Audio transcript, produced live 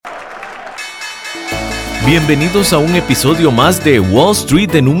Bienvenidos a un episodio más de Wall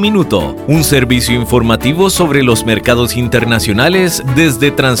Street en un minuto, un servicio informativo sobre los mercados internacionales desde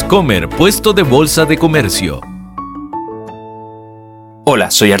Transcomer, puesto de bolsa de comercio.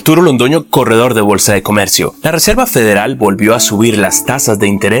 Hola, soy Arturo Londoño, corredor de Bolsa de Comercio. La Reserva Federal volvió a subir las tasas de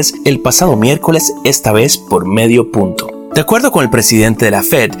interés el pasado miércoles, esta vez por medio punto. De acuerdo con el presidente de la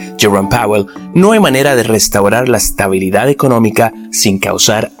Fed, Jerome Powell, no hay manera de restaurar la estabilidad económica sin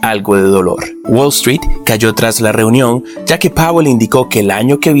causar algo de dolor. Wall Street cayó tras la reunión, ya que Powell indicó que el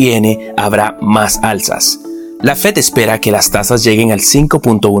año que viene habrá más alzas. La Fed espera que las tasas lleguen al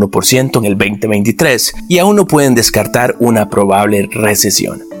 5.1% en el 2023 y aún no pueden descartar una probable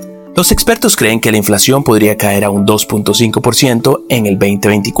recesión. Los expertos creen que la inflación podría caer a un 2.5% en el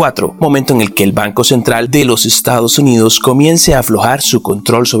 2024, momento en el que el Banco Central de los Estados Unidos comience a aflojar su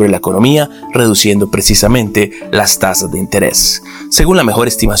control sobre la economía, reduciendo precisamente las tasas de interés. Según la mejor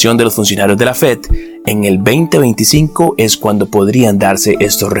estimación de los funcionarios de la Fed, en el 2025 es cuando podrían darse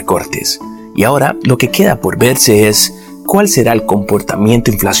estos recortes. Y ahora lo que queda por verse es cuál será el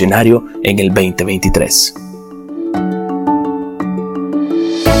comportamiento inflacionario en el 2023.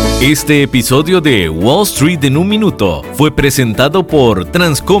 Este episodio de Wall Street en un minuto fue presentado por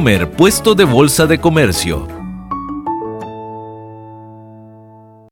Transcomer, puesto de bolsa de comercio.